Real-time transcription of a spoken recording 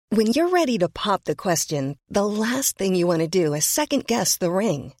When you're ready to pop the question, the last thing you want to do is second-guess the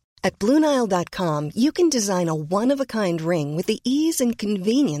ring. At BlueNile.com, you can design a one-of-a-kind ring with the ease and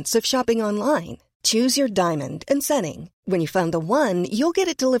convenience of shopping online. Choose your diamond and setting. When you find the one, you'll get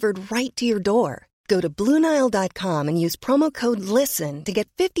it delivered right to your door. Go to BlueNile.com and use promo code LISTEN to get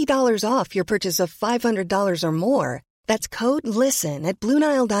 $50 off your purchase of $500 or more. That's code LISTEN at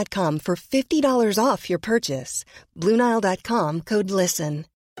BlueNile.com for $50 off your purchase. BlueNile.com, code LISTEN.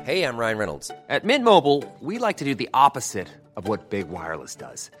 Hey, I'm Ryan Reynolds. At Mint Mobile, we like to do the opposite of what Big Wireless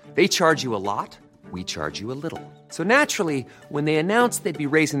does. They charge you a lot, we charge you a little. So naturally, when they announced they'd be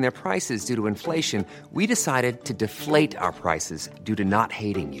raising their prices due to inflation, we decided to deflate our prices due to not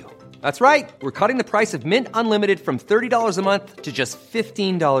hating you. That's right. We're cutting the price of Mint Unlimited from $30 a month to just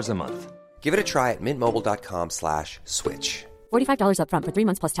 $15 a month. Give it a try at mintmobile.com/switch. $45 up front for 3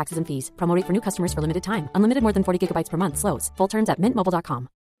 months plus taxes and fees. Promo rate for new customers for limited time. Unlimited more than 40 gigabytes per month. Slows full terms at mintmobile.com.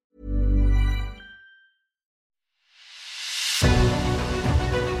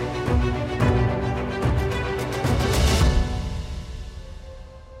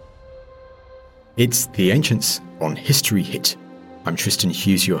 It's The Ancients on History Hit. I'm Tristan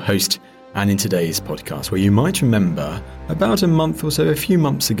Hughes, your host, and in today's podcast, where you might remember about a few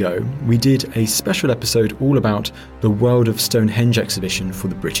months ago, we did a special episode all about the World of Stonehenge exhibition for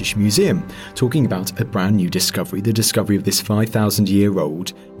the British Museum, talking about a brand new discovery, the discovery of this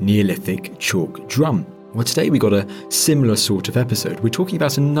 5,000-year-old Neolithic chalk drum. Well, today we got a similar sort of episode. We're talking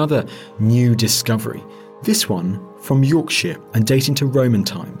about another new discovery, this one from Yorkshire and dating to Roman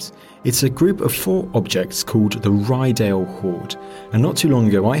times. It's a group of 4 objects called the Ryedale Hoard, and not too long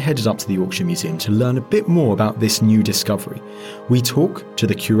ago I headed up to the Yorkshire Museum to learn a bit more about this new discovery. We talk to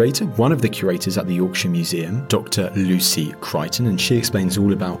the curator, one of the curators at the Yorkshire Museum, Dr. Lucy Crichton, and she explains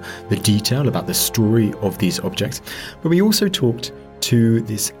all about the detail, about the story of these objects. But we also talked to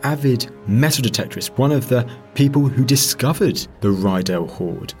this avid metal detectorist, one of the people who discovered the Ryedale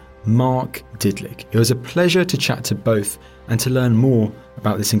Hoard, Mark Didlick. It was a pleasure to chat to both and to learn more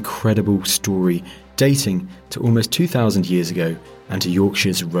about this incredible story dating to almost 2,000 years ago and to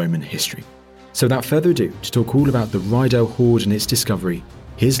Yorkshire's Roman history. So without further ado, to talk all about the Ryedale Hoard and its discovery,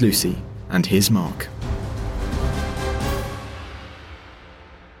 here's Lucy and here's Mark.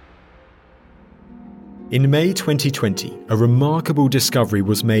 In May 2020, a remarkable discovery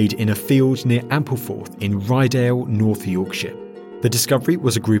was made in a field near Ampleforth in Ryedale, North Yorkshire. The discovery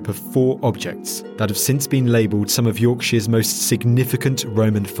was a group of 4 objects that have since been labelled some of Yorkshire's most significant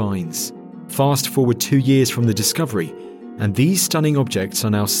Roman finds. Fast forward 2 years from the discovery, and these stunning objects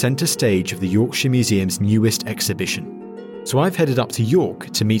are now centre stage of the Yorkshire Museum's newest exhibition. So I've headed up to York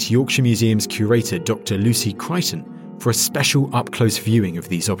to meet Yorkshire Museum's curator Dr. Lucy Crichton for a special up-close viewing of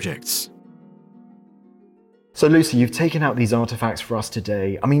these objects. So Lucy, you've taken out these artefacts for us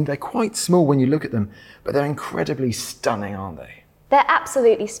today. I mean, they're quite small when you look at them, but they're incredibly stunning, aren't they? They're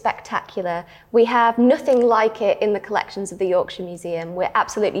absolutely spectacular. We have nothing like it in the collections of the Yorkshire Museum. We're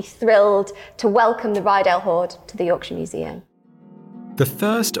absolutely thrilled to welcome the Ryedale Hoard to the Yorkshire Museum. The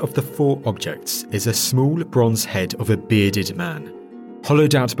first of the 4 objects is a small bronze head of a bearded man.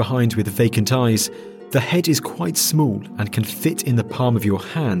 Hollowed out behind with vacant eyes, the head is quite small and can fit in the palm of your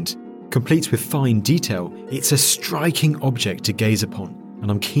hand. Complete with fine detail, it's a striking object to gaze upon,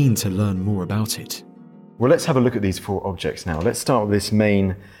 and I'm keen to learn more about it. Well, let's have a look at these 4 objects now. Let's start with this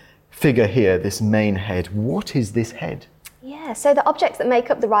main figure here, this main head. What is this head? Yeah, so the objects that make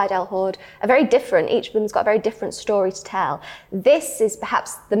up the Ryedale Hoard are very different. Each of them's got a very different story to tell. This is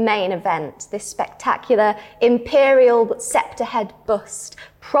perhaps the main event, this spectacular imperial scepter head bust,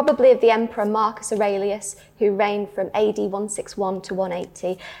 probably of the Emperor Marcus Aurelius, who reigned from AD 161 to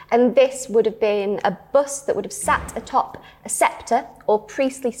 180. And this would have been a bust that would have sat atop a scepter or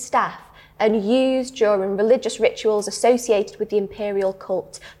priestly staff and used during religious rituals associated with the imperial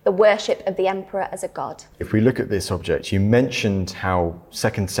cult, the worship of the emperor as a god. If we look at this object, you mentioned how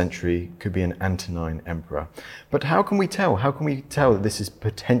 2nd century could be an Antonine emperor. But how can we tell? How can we tell that this is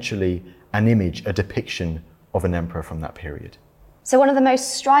potentially an image, a depiction of an emperor from that period? So one of the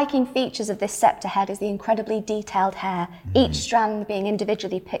most striking features of this scepter head is the incredibly detailed hair, each strand being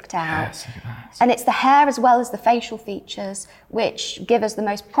individually picked out. Yes, look at that. And it's the hair as well as the facial features which give us the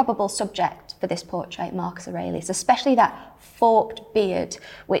most probable subject for this portrait, Marcus Aurelius, especially that forked beard,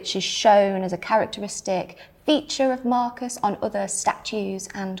 which is shown as a characteristic feature of Marcus on other statues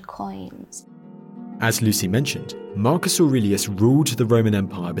and coins. As Lucy mentioned, Marcus Aurelius ruled the Roman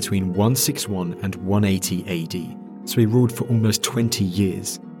Empire between 161 and 180 AD. So he ruled for almost 20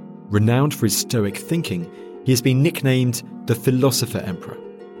 years. Renowned for his stoic thinking, he has been nicknamed the Philosopher Emperor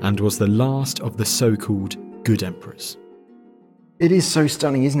and was the last of the so-called good emperors. It is so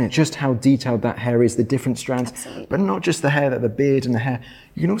stunning, isn't it? Just how detailed that hair is, the different strands. Absolutely. But not just the hair, the beard and the hair.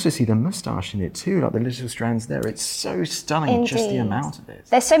 You can also see the moustache in it too, like the little strands there. It's so stunning, Indeed. just the amount of it.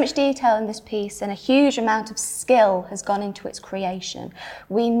 There's so much detail in this piece and a huge amount of skill has gone into its creation.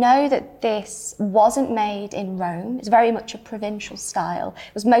 We know that this wasn't made in Rome. It's very much a provincial style.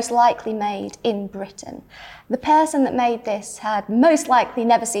 It was most likely made in Britain. The person that made this had most likely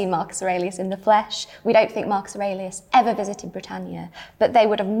never seen Marcus Aurelius in the flesh. We don't think Marcus Aurelius ever visited Britannia, but they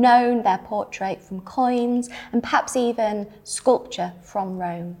would have known their portrait from coins and perhaps even sculpture from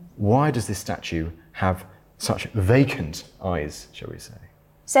Rome. Why does this statue have such vacant eyes, shall we say?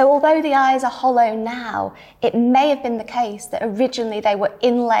 So although the eyes are hollow now, it may have been the case that originally they were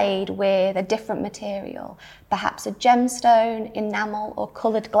inlaid with a different material, perhaps a gemstone, enamel or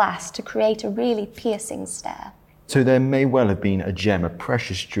coloured glass to create a really piercing stare. So there may well have been a gem, a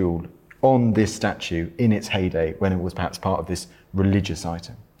precious jewel, on this statue in its heyday when it was perhaps part of this religious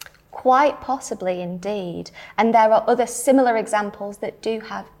item. Quite possibly indeed. And there are other similar examples that do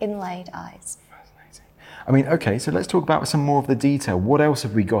have inlaid eyes. I mean, okay, so let's talk about some more of the detail. What else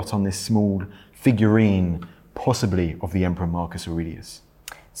have we got on this small figurine, possibly of the Emperor Marcus Aurelius?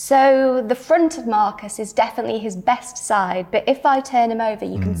 So the front of Marcus is definitely his best side, but if I turn him over,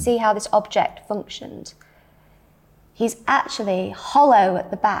 you can see how this object functioned. He's actually hollow at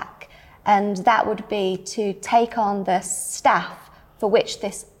the back, and that would be to take on the staff for which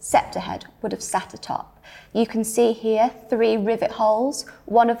this scepter head would have sat atop. You can see here 3 rivet holes,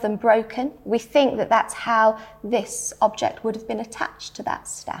 one of them broken. We think that that's how this object would have been attached to that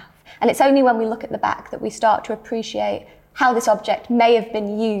staff. And it's only when we look at the back that we start to appreciate how this object may have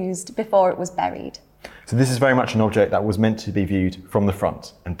been used before it was buried. So this is very much an object that was meant to be viewed from the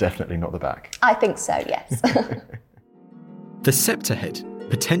front and definitely not the back. I think so, yes. The scepter head,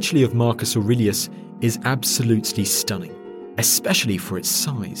 potentially of Marcus Aurelius, is absolutely stunning, especially for its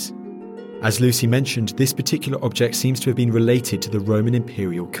size. As Lucy mentioned, this particular object seems to have been related to the Roman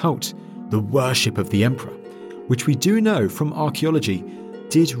imperial cult, the worship of the emperor, which we do know from archaeology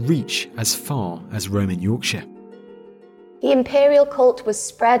did reach as far as Roman Yorkshire. The imperial cult was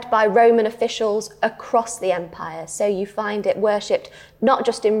spread by Roman officials across the empire, so you find it worshipped not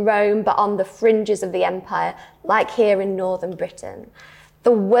just in Rome but on the fringes of the empire, like here in northern Britain.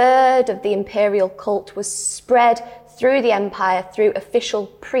 The word of the imperial cult was spread through the empire through official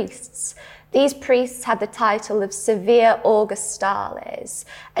priests. These priests had the title of Severe Augustales,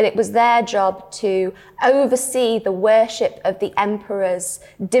 and it was their job to oversee the worship of the emperor's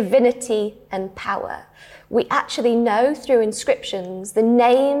divinity and power. We actually know through inscriptions the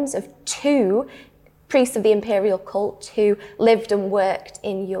names of 2 priests of the imperial cult who lived and worked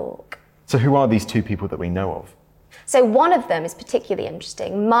in York. So who are these 2 people that we know of? So one of them is particularly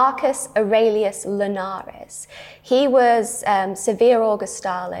interesting, Marcus Aurelius Lunaris. He was Severe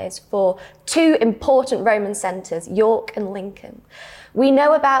Augustales for 2 important Roman centres, York and Lincoln. We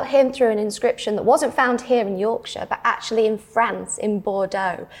know about him through an inscription that wasn't found here in Yorkshire, but actually in France, in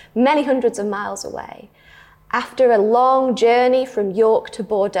Bordeaux, many hundreds of miles away. After a long journey from York to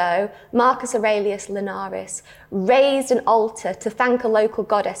Bordeaux, Marcus Aurelius Lunaris raised an altar to thank a local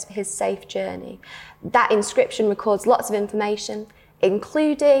goddess for his safe journey. That inscription records lots of information,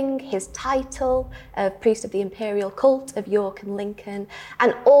 including his title of priest of the imperial cult of York and Lincoln,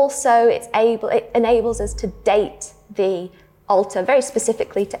 and also it enables us to date the altar very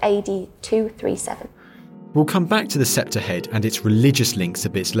specifically to AD 237. We'll come back to the scepter head and its religious links a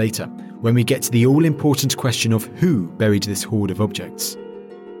bit later, when we get to the all-important question of who buried this hoard of objects.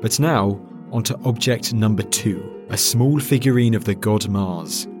 But now, on to object number 2, a small figurine of the god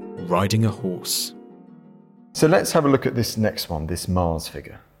Mars, riding a horse. So let's have a look at this next one, this Mars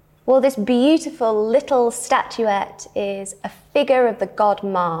figure. Well, this beautiful little statuette is a figure of the god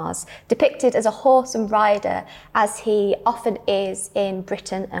Mars, depicted as a horse and rider, as he often is in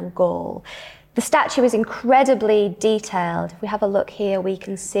Britain and Gaul. The statue is incredibly detailed. If we have a look here, we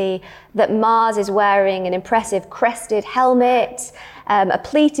can see that Mars is wearing an impressive crested helmet, a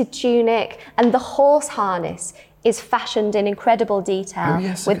pleated tunic, and the horse harness is fashioned in incredible detail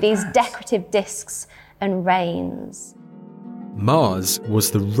with these decorative discs and reins. Mars was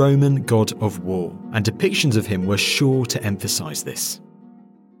the Roman god of war, and depictions of him were sure to emphasise this.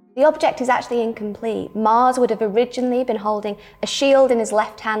 The object is actually incomplete. Mars would have originally been holding a shield in his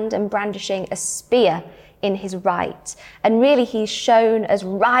left hand and brandishing a spear in his right. And really he's shown as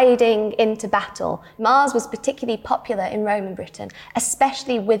riding into battle. Mars was particularly popular in Roman Britain,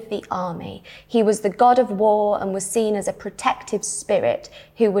 especially with the army. He was the god of war and was seen as a protective spirit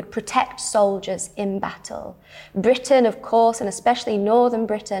who would protect soldiers in battle. Britain, of course, and especially northern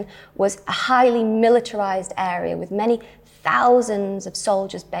Britain, was a highly militarised area with many thousands of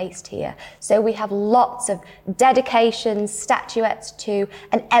soldiers based here. So we have lots of dedications, statuettes to,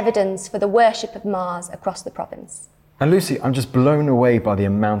 and evidence for the worship of Mars across the province. And Lucy, I'm just blown away by the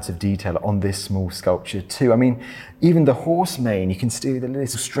amount of detail on this small sculpture too. I mean, even the horse mane, you can see the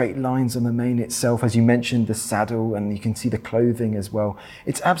little straight lines on the mane itself, as you mentioned, the saddle, and you can see the clothing as well.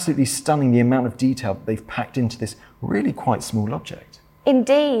 It's absolutely stunning the amount of detail that they've packed into this really quite small object.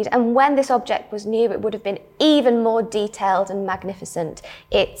 Indeed, and when this object was new, it would have been even more detailed and magnificent.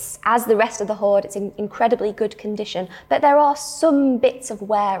 It's, as the rest of the hoard, it's in incredibly good condition, but there are some bits of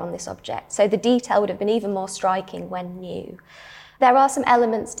wear on this object, so the detail would have been even more striking when new. There are some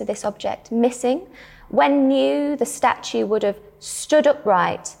elements to this object missing. When new, the statue would have stood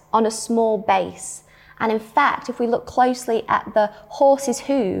upright on a small base. And in fact, if we look closely at the horse's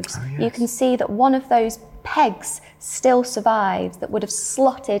hooves, you can see that one of those pegs still survives that would have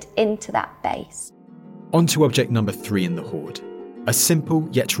slotted into that base. On to object number 3 in the hoard. A simple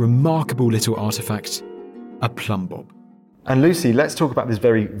yet remarkable little artefact, a plumb bob. And Lucy, let's talk about this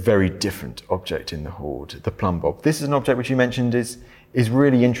very, very different object in the hoard, the plumb bob. This is an object which you mentioned is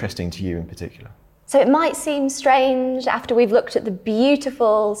really interesting to you in particular. So it might seem strange after we've looked at the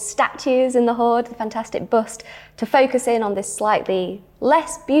beautiful statues in the hoard, the fantastic bust, to focus in on this slightly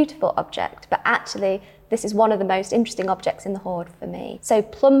less beautiful object, but actually this is one of the most interesting objects in the hoard for me. So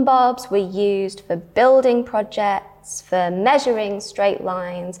plumb bobs were used for building projects, for measuring straight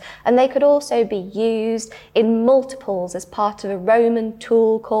lines, and they could also be used in multiples as part of a Roman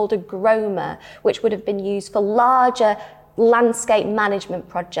tool called a groma, which would have been used for larger landscape management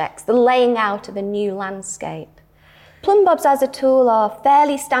projects, the laying out of a new landscape. Plumb bobs as a tool are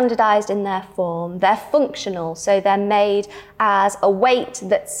fairly standardised in their form. They're functional, so they're made as a weight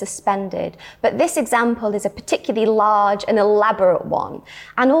that's suspended. But this example is a particularly large and elaborate one.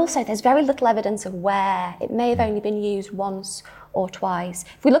 And also there's very little evidence of wear. It may have only been used once or twice.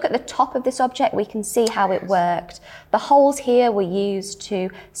 If we look at the top of this object, we can see how it worked. The holes here were used to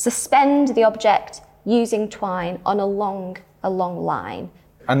suspend the object using twine on a long line.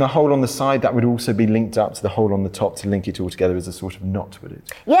 And the hole on the side, that would also be linked up to the hole on the top to link it all together as a sort of knot, would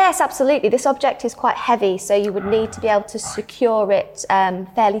it? Yes, absolutely. This object is quite heavy, so you would need to be able to secure it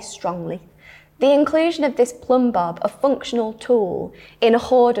fairly strongly. The inclusion of this plumb bob, a functional tool, in a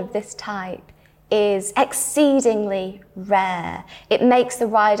hoard of this type is exceedingly rare. It makes the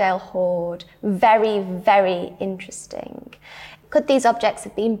Ryedale hoard very, very interesting. Could these objects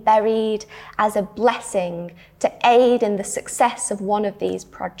have been buried as a blessing to aid in the success of one of these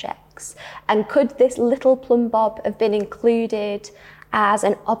projects? And could this little plumb bob have been included as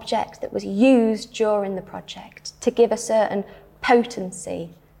an object that was used during the project to give a certain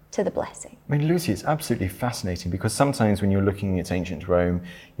potency to the blessing? I mean, Lucy, it's absolutely fascinating because sometimes when you're looking at ancient Rome,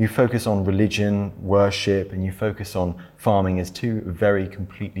 you focus on religion, worship, and you focus on farming as two very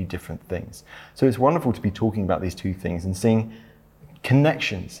completely different things. So it's wonderful to be talking about these two things and seeing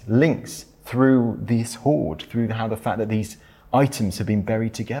connections, links through this hoard, through the fact that these items have been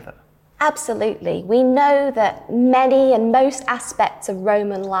buried together. Absolutely. We know that many and most aspects of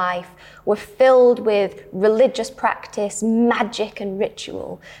Roman life were filled with religious practice, magic and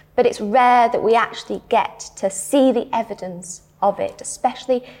ritual, but it's rare that we actually get to see the evidence of it,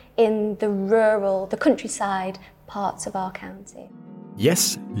 especially in the countryside parts of our county.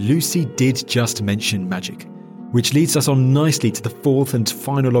 Yes, Lucy did just mention magic, which leads us on nicely to the fourth and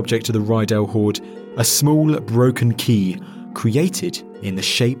final object of the Ryedale hoard, a small broken key created in the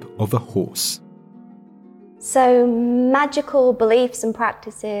shape of a horse. So magical beliefs and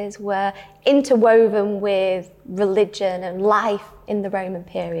practices were interwoven with religion and life in the Roman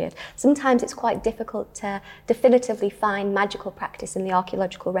period. Sometimes it's quite difficult to definitively find magical practice in the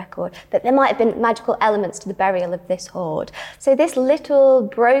archaeological record, but there might have been magical elements to the burial of this hoard. So this little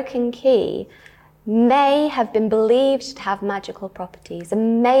broken key may have been believed to have magical properties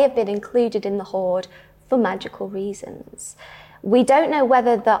and may have been included in the hoard for magical reasons. We don't know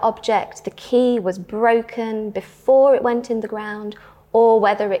whether the object, the key, was broken before it went in the ground or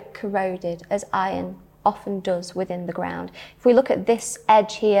whether it corroded, as iron often does within the ground. If we look at this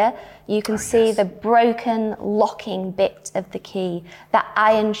edge here, you can see the broken locking bit of the key, that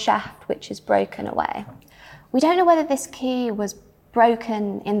iron shaft which is broken away. We don't know whether this key was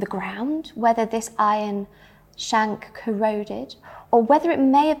broken in the ground, whether this iron shank corroded, or whether it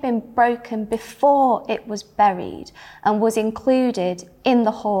may have been broken before it was buried and was included in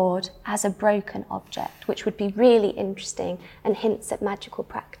the hoard as a broken object, which would be really interesting and hints at magical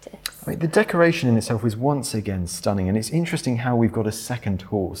practice. I mean, the decoration in itself is once again stunning, and it's interesting how we've got a second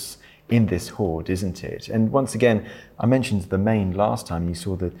horse in this hoard, isn't it? And once again, I mentioned the mane last time. You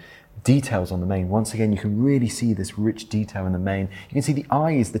saw the details on the mane. Once again, you can really see this rich detail in the mane. You can see the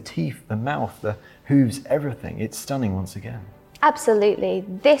eyes, the teeth, the mouth, the hooves, everything. It's stunning once again. Absolutely.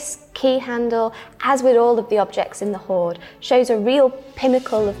 This key handle, as with all of the objects in the Hoard, shows a real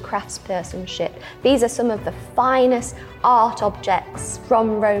pinnacle of craftspersonship. These are some of the finest art objects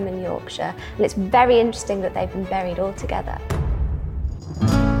from Roman Yorkshire, and it's very interesting that they've been buried all together.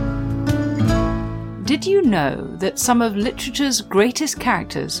 Did you know that some of literature's greatest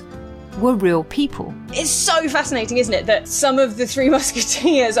characters were real people? It's so fascinating, isn't it, that some of the Three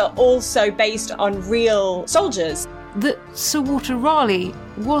Musketeers are also based on real soldiers. That Sir Walter Raleigh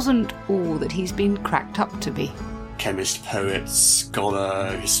wasn't all that he's been cracked up to be. Chemist, poet,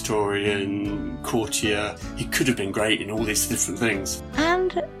 scholar, historian, courtier. He could have been great in all these different things.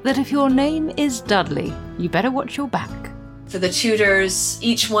 And that if your name is Dudley, you better watch your back. For the Tudors,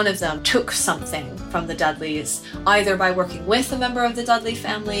 each one of them took something from the Dudleys, either by working with a member of the Dudley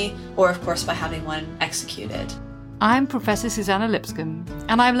family, or of course by having one executed. I'm Professor Susanna Lipscomb,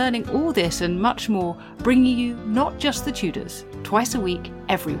 and I'm learning all this and much more, bringing you Not Just the Tudors, twice a week,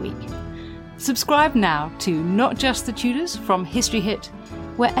 every week. Subscribe now to Not Just the Tudors from History Hit,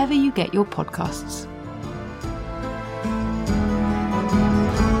 wherever you get your podcasts.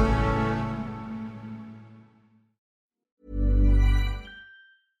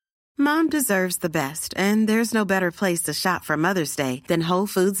 Mom deserves the best, and there's no better place to shop for Mother's Day than Whole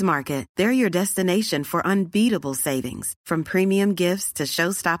Foods Market. They're your destination for unbeatable savings, from premium gifts to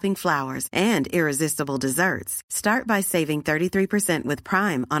show-stopping flowers and irresistible desserts. Start by saving 33% with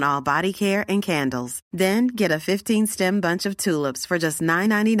Prime on all body care and candles. Then get a 15-stem bunch of tulips for just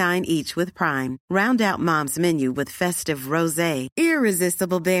 $9.99 each with Prime. Round out Mom's menu with festive rosé,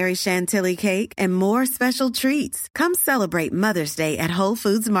 irresistible berry chantilly cake, and more special treats. Come celebrate Mother's Day at Whole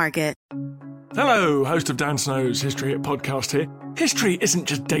Foods Market. Hello, host of Dan Snow's History Hit podcast here. History isn't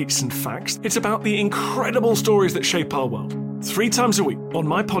just dates and facts, it's about the incredible stories that shape our world. 3 times a week on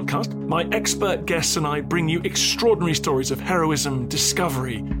my podcast, my expert guests and I bring you extraordinary stories of heroism,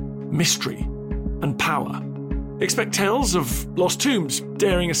 discovery, mystery, and power. Expect tales of lost tombs,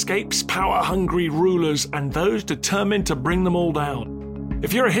 daring escapes, power-hungry rulers, and those determined to bring them all down.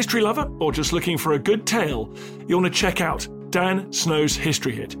 If you're a history lover or just looking for a good tale, you'll want to check out Dan Snow's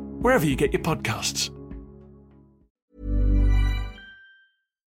History Hit, wherever you get your podcasts.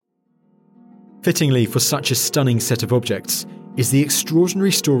 Fittingly for such a stunning set of objects is the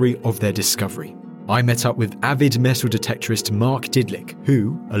extraordinary story of their discovery. I met up with avid metal detectorist Mark Didlick,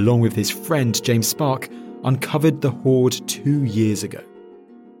 who, along with his friend James Spark, uncovered the Hoard 2 years ago.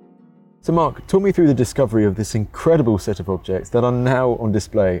 So Mark, talk me through the discovery of this incredible set of objects that are now on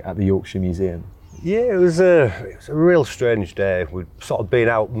display at the Yorkshire Museum. Yeah, it was a real strange day. We'd sort of been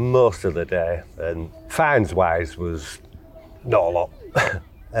out most of the day, and finds-wise was not a lot.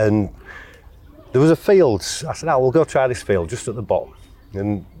 And there was a field. I said, we'll go try this field just at the bottom.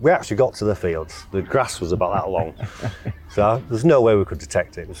 And we actually got to the fields. The grass was about that long. So there's no way we could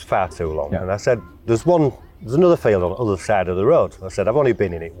detect it. It was far too long. Yeah. And I said, there's another field on the other side of the road. I said, I've only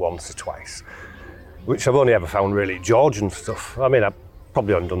been in it once or twice, which I've only ever found really Georgian stuff. I mean,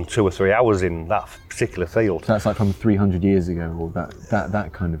 probably only done 2 or 3 hours in that particular field. So that's like from 300 years ago, or that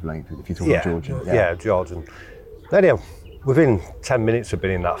kind of length, if you're talking about Georgian. Yeah, Georgian. Anyhow, within 10 minutes of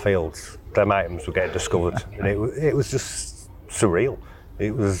being in that field, them items were getting discovered, and it was just surreal.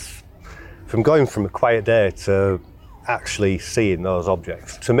 It was from going from a quiet day to actually seeing those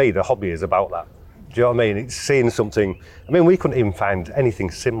objects. To me, the hobby is about that. Do you know what I mean? It's seeing something. I mean, we couldn't even find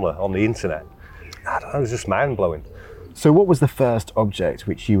anything similar on the internet. I don't know, it was just mind-blowing. So what was the first object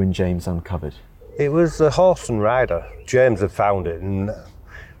which you and James uncovered? It was a horse and rider. James had found it, and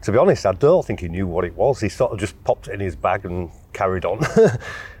to be honest, I don't think he knew what it was. He sort of just popped it in his bag and carried on.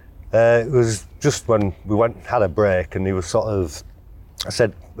 It was just when we had a break, and he was sort of, I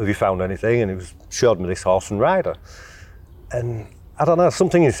said, have you found anything? And he showed me this horse and rider. And I don't know,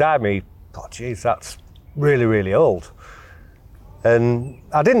 something inside me thought, geez, that's really, really old. And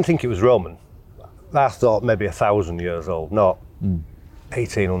I didn't think it was Roman. I thought maybe 1,000 years old, not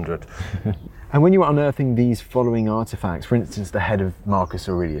 1,800. And when you were unearthing these following artefacts, for instance, the head of Marcus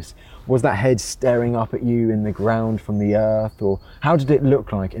Aurelius, was that head staring up at you in the ground from the earth, or how did it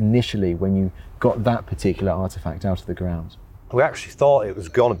look like initially when you got that particular artefact out of the ground? We actually thought it was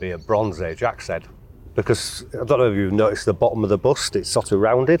going to be a Bronze Age axe head, because I don't know if you've noticed the bottom of the bust, it's sort of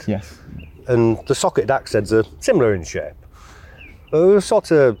rounded. Yes. And the socketed axe heads are similar in shape. But we were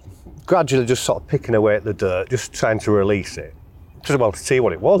sort of gradually just sort of picking away at the dirt, just trying to release it. Just about to see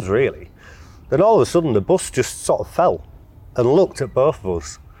what it was, really. Then all of a sudden the bust just sort of fell and looked at both of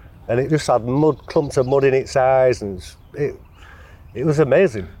us. And it just had clumps of mud in its eyes, and it was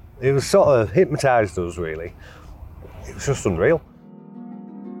amazing. It was sort of hypnotised us, really. It was just unreal.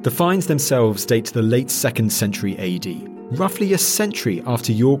 The finds themselves date to the late 2nd century AD, roughly a century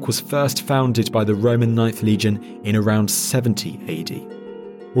after York was first founded by the Roman 9th Legion in around 70 AD.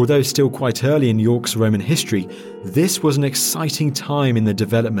 Although still quite early in York's Roman history, this was an exciting time in the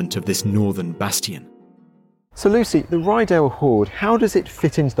development of this northern bastion. So Lucy, the Ryedale Hoard, how does it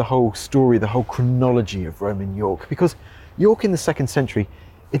fit into the whole story, the whole chronology of Roman York? Because York in the 2nd century,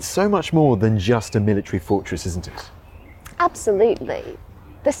 it's so much more than just a military fortress, isn't it? Absolutely.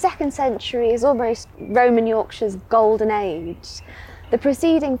 The 2nd century is almost Roman Yorkshire's golden age. The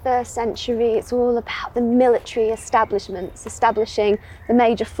preceding 1st century, it's all about the military establishments, establishing the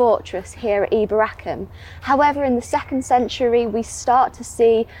major fortress here at Eboracum. However, in the 2nd century, we start to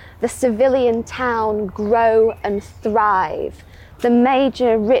see the civilian town grow and thrive. The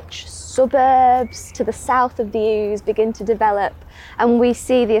major rich suburbs to the south of the Ouse begin to develop, and we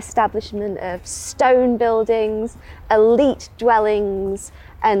see the establishment of stone buildings, elite dwellings,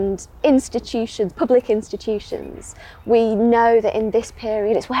 and institutions, public institutions. We know that in this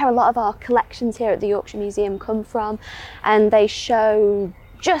period, it's where a lot of our collections here at the Yorkshire Museum come from, and they show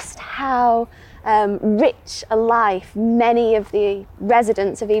just how rich a life many of the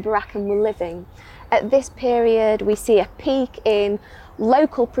residents of Eboracum were living. At this period, we see a peak in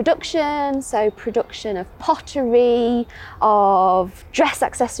local production, so production of pottery, of dress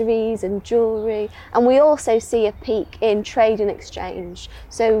accessories and jewellery, and we also see a peak in trade and exchange.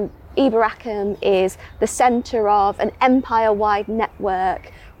 So Eboracum is the centre of an empire-wide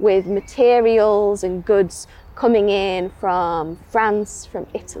network with materials and goods coming in from France, from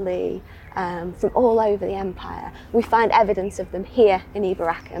Italy, from all over the empire. We find evidence of them here in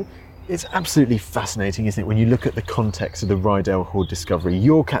Eboracum. It's absolutely fascinating, isn't it, when you look at the context of the Ryedale Hoard discovery.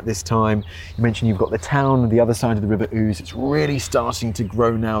 York at this time, you mentioned you've got the town on the other side of the River Ouse. It's really starting to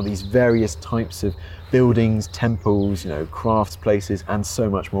grow now, these various types of buildings, temples, crafts places, and so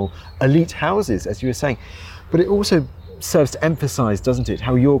much more. Elite houses, as you were saying. But it also serves to emphasise, doesn't it,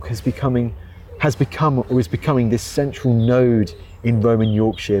 how York is becoming this central node in Roman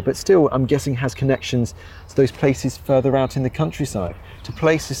Yorkshire, but still, I'm guessing, has connections to those places further out in the countryside, to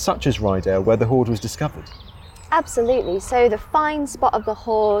places such as Ryedale, where the hoard was discovered. Absolutely. So the fine spot of the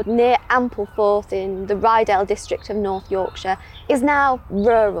hoard near Ampleforth in the Ryedale district of North Yorkshire is now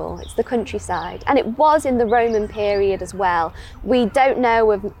rural. It's the countryside, and it was in the Roman period as well. We don't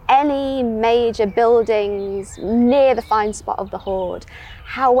know of any major buildings near the fine spot of the hoard.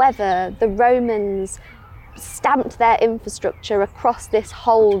 However, the Romans stamped their infrastructure across this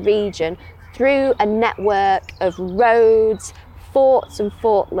whole region through a network of roads, forts and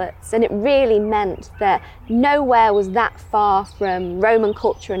fortlets, and it really meant that nowhere was that far from Roman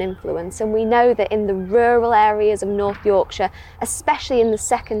culture and influence. And we know that in the rural areas of North Yorkshire, especially in the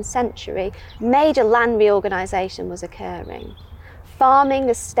 2nd century, major land reorganisation was occurring. Farming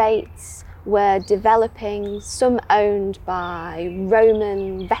estates were developing, some owned by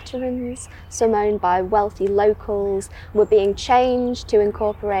Roman veterans, some owned by wealthy locals, were being changed to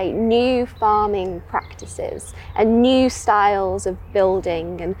incorporate new farming practices and new styles of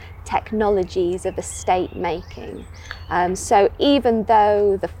building and technologies of estate making. So even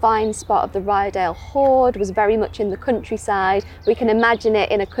though the fine spot of the Ryedale Hoard was very much in the countryside, we can imagine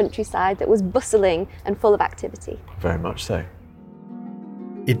it in a countryside that was bustling and full of activity. Very much so.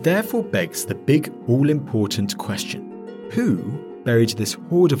 It therefore begs the big, all-important question: who buried this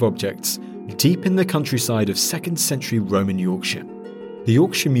hoard of objects deep in the countryside of 2nd century Roman Yorkshire? The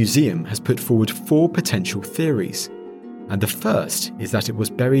Yorkshire Museum has put forward 4 potential theories, and the first is that it was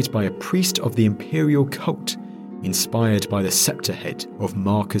buried by a priest of the imperial cult, inspired by the sceptre head of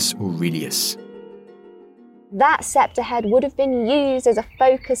Marcus Aurelius. That sceptre head would have been used as a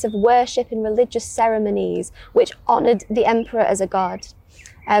focus of worship in religious ceremonies which honoured the emperor as a god.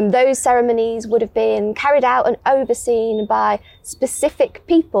 Those ceremonies would have been carried out and overseen by specific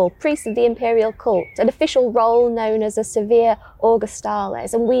people, priests of the imperial cult, an official role known as a Severe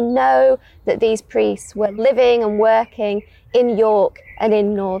Augustales. And we know that these priests were living and working in York and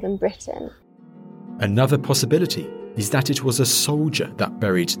in northern Britain. Another possibility is that it was a soldier that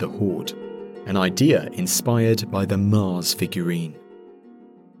buried the hoard, an idea inspired by the Mars figurine.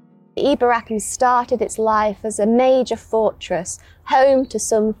 Eboracum started its life as a major fortress, home to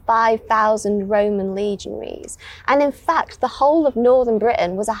some 5,000 Roman legionaries. And in fact, the whole of northern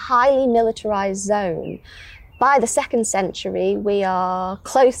Britain was a highly militarised zone. By the 2nd century, we are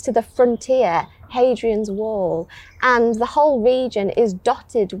close to the frontier, Hadrian's Wall, and the whole region is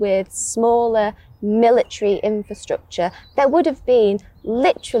dotted with smaller military infrastructure. There would have been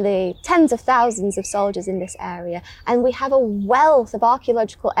literally tens of thousands of soldiers in this area, and we have a wealth of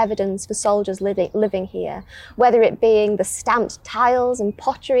archaeological evidence for soldiers living here, whether it being the stamped tiles and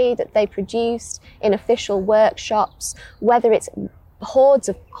pottery that they produced in official workshops, whether it's hoards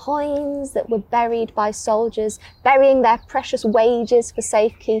of coins that were buried by soldiers, burying their precious wages for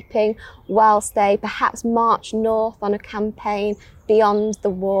safekeeping whilst they perhaps marched north on a campaign beyond the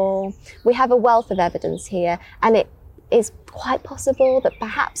wall. We have a wealth of evidence here, and it is quite possible that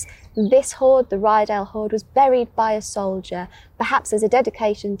perhaps this hoard, the Ryedale hoard, was buried by a soldier, perhaps as a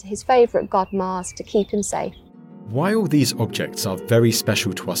dedication to his favourite god Mars to keep him safe. While these objects are very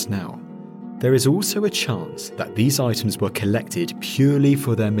special to us now, there is also a chance that these items were collected purely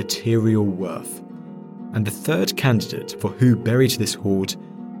for their material worth. And the third candidate for who buried this hoard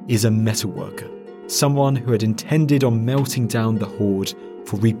is a metalworker, someone who had intended on melting down the hoard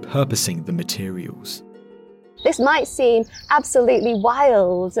for repurposing the materials. This might seem absolutely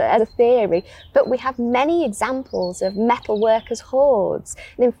wild as a theory, but we have many examples of metalworkers' hoards.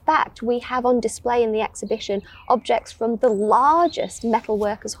 And in fact, we have on display in the exhibition objects from the largest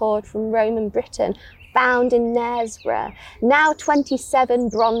metalworkers' hoard from Roman Britain, found in Knaresborough. Now 27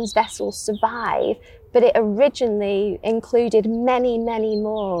 bronze vessels survive, but it originally included many, many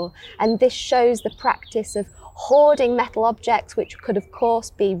more. And this shows the practice of hoarding metal objects, which could of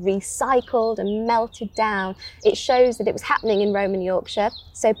course be recycled and melted down. It shows that it was happening in Roman Yorkshire,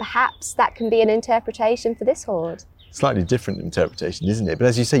 so perhaps that can be an interpretation for this hoard. Slightly different interpretation, isn't it? But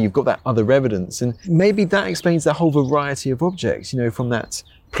as you say, you've got that other evidence, and maybe that explains the whole variety of objects, from that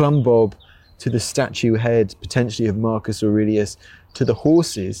plumb bob to the statue head, potentially of Marcus Aurelius, to the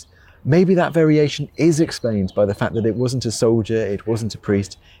horses. Maybe that variation is explained by the fact that it wasn't a soldier, it wasn't a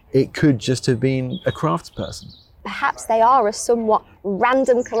priest, it could just have been a craftsperson. Perhaps they are a somewhat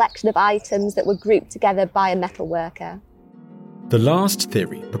random collection of items that were grouped together by a metalworker. The last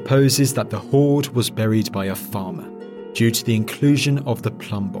theory proposes that the hoard was buried by a farmer due to the inclusion of the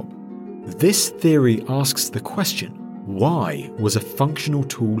plumb bob. This theory asks the question, why was a functional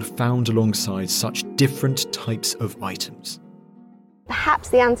tool found alongside such different types of items? Perhaps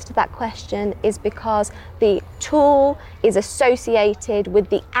the answer to that question is because the tool is associated with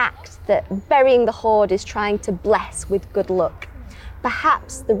the act that burying the hoard is trying to bless with good luck.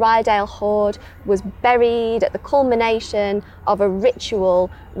 Perhaps the Ryedale hoard was buried at the culmination of a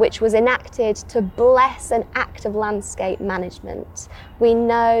ritual which was enacted to bless an act of landscape management. We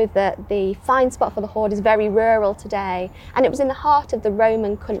know that the find spot for the hoard is very rural today, and it was in the heart of the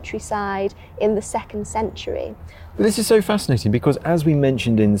Roman countryside in the 2nd century. But this is so fascinating because, as we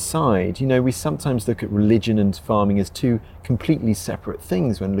mentioned inside, we sometimes look at religion and farming as two completely separate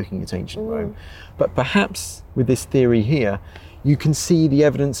things when looking at ancient Rome. But perhaps with this theory here, you can see the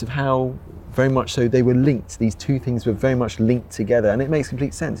evidence of how very much so they were linked. These two things were very much linked together, and it makes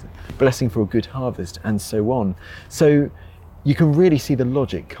complete sense. Blessing for a good harvest and so on. So you can really see the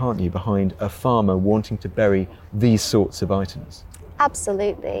logic, can't you, behind a farmer wanting to bury these sorts of items.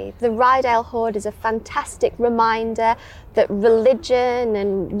 Absolutely. The Ryedale hoard is a fantastic reminder that religion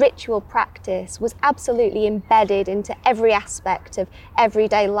and ritual practice was absolutely embedded into every aspect of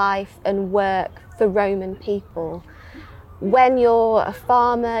everyday life and work for Roman people. When you're a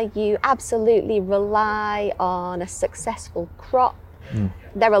farmer, you absolutely rely on a successful crop.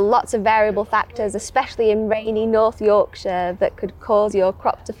 There are lots of variable factors, especially in rainy North Yorkshire, that could cause your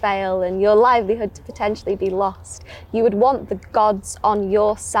crop to fail and your livelihood to potentially be lost. You would want the gods on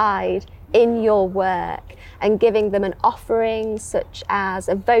your side in your work, and giving them an offering such as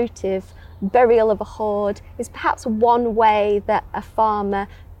a votive burial of a hoard is perhaps one way that a farmer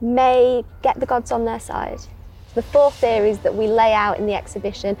may get the gods on their side. The 4 theories that we lay out in the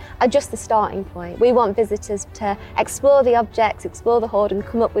exhibition are just the starting point. We want visitors to explore the objects, explore the hoard, and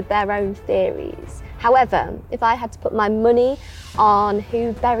come up with their own theories. However, if I had to put my money on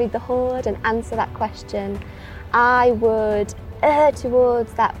who buried the hoard and answer that question, I would err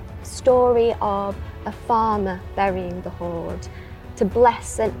towards that story of a farmer burying the hoard to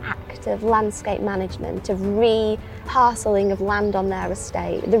bless an act of landscape management, of re-parcelling of land on their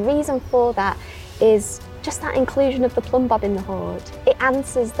estate. The reason for that is just that inclusion of the plumb bob in the hoard. It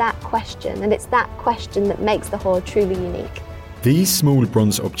answers that question, and it's that question that makes the hoard truly unique. These small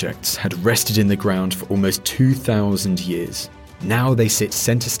bronze objects had rested in the ground for almost 2,000 years. Now they sit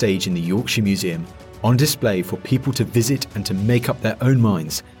centre stage in the Yorkshire Museum, on display for people to visit and to make up their own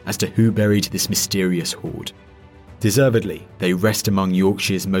minds as to who buried this mysterious hoard. Deservedly, they rest among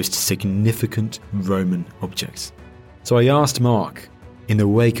Yorkshire's most significant Roman objects. So I asked Mark, in the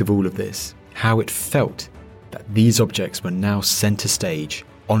wake of all of this, how it felt that these objects were now centre stage,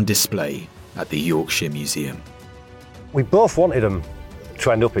 on display, at the Yorkshire Museum. We both wanted them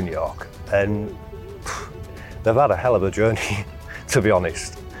to end up in York, and they've had a hell of a journey, to be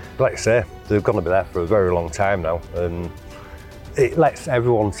honest. Like I say, they're going to be there for a very long time now, and it lets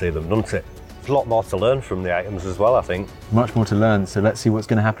everyone see them, doesn't it? There's a lot more to learn from the items as well, I think. Much more to learn, so let's see what's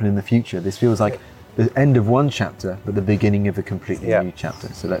going to happen in the future. This feels like the end of one chapter, but the beginning of a completely new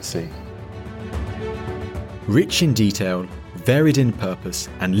chapter, so let's see. Rich in detail, varied in purpose,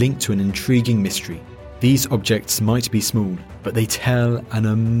 and linked to an intriguing mystery, these objects might be small, but they tell an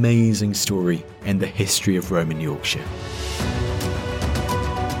amazing story in the history of Roman Yorkshire.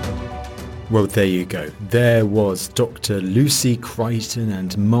 Well, there you go. There was Dr. Lucy Crichton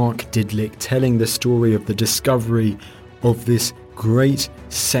and Mark Didlick telling the story of the discovery of this great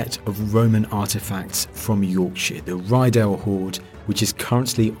set of Roman artefacts from Yorkshire, the Ryedale Hoard, which is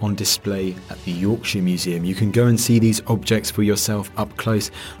currently on display at the Yorkshire Museum. You can go and see these objects for yourself up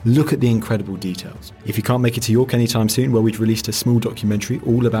close. Look at the incredible details. If you can't make it to York anytime soon, well, we've released a small documentary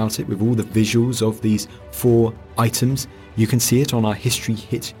all about it with all the visuals of these 4 items. You can see it on our History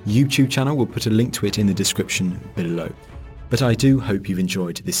Hit YouTube channel. We'll put a link to it in the description below. But I do hope you've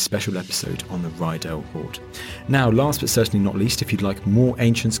enjoyed this special episode on the Ryedale Hoard. Now, last but certainly not least, if you'd like more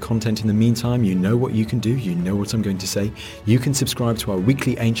Ancients content in the meantime, you know what you can do, you know what I'm going to say. You can subscribe to our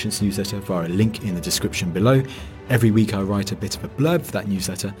weekly Ancients newsletter via a link in the description below. Every week I write a bit of a blurb for that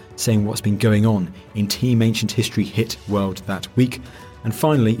newsletter saying what's been going on in Team Ancient History Hit World that week. And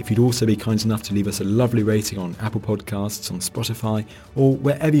finally, if you'd also be kind enough to leave us a lovely rating on Apple Podcasts, on Spotify, or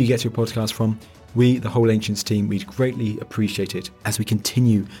wherever you get your podcast from, we, the whole Ancients team, we'd greatly appreciate it as we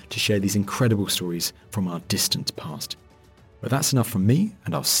continue to share these incredible stories from our distant past. But that's enough from me,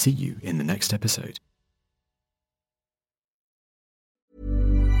 and I'll see you in the next episode.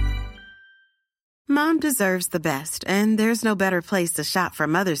 Mom deserves the best, and there's no better place to shop for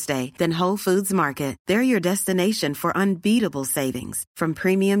Mother's Day than Whole Foods Market. They're your destination for unbeatable savings, from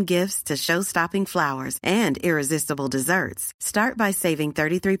premium gifts to show-stopping flowers and irresistible desserts. Start by saving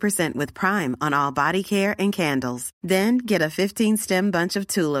 33% with Prime on all body care and candles. Then get a 15-stem bunch of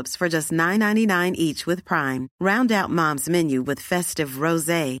tulips for just $9.99 each with Prime. Round out Mom's menu with festive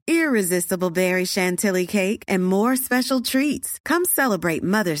rosé, irresistible berry chantilly cake, and more special treats. Come celebrate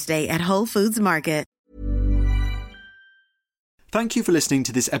Mother's Day at Whole Foods Market. Thank you for listening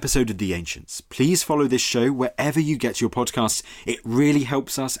to this episode of The Ancients. Please follow this show wherever you get your podcasts. It really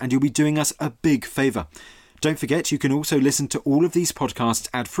helps us, and you'll be doing us a big favour. Don't forget, you can also listen to all of these podcasts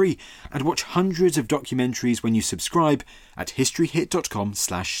ad-free and watch hundreds of documentaries when you subscribe at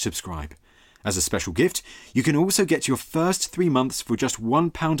historyhit.com/subscribe. As a special gift, you can also get your first 3 months for just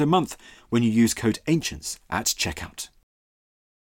 £1 a month when you use code ANCIENTS at checkout.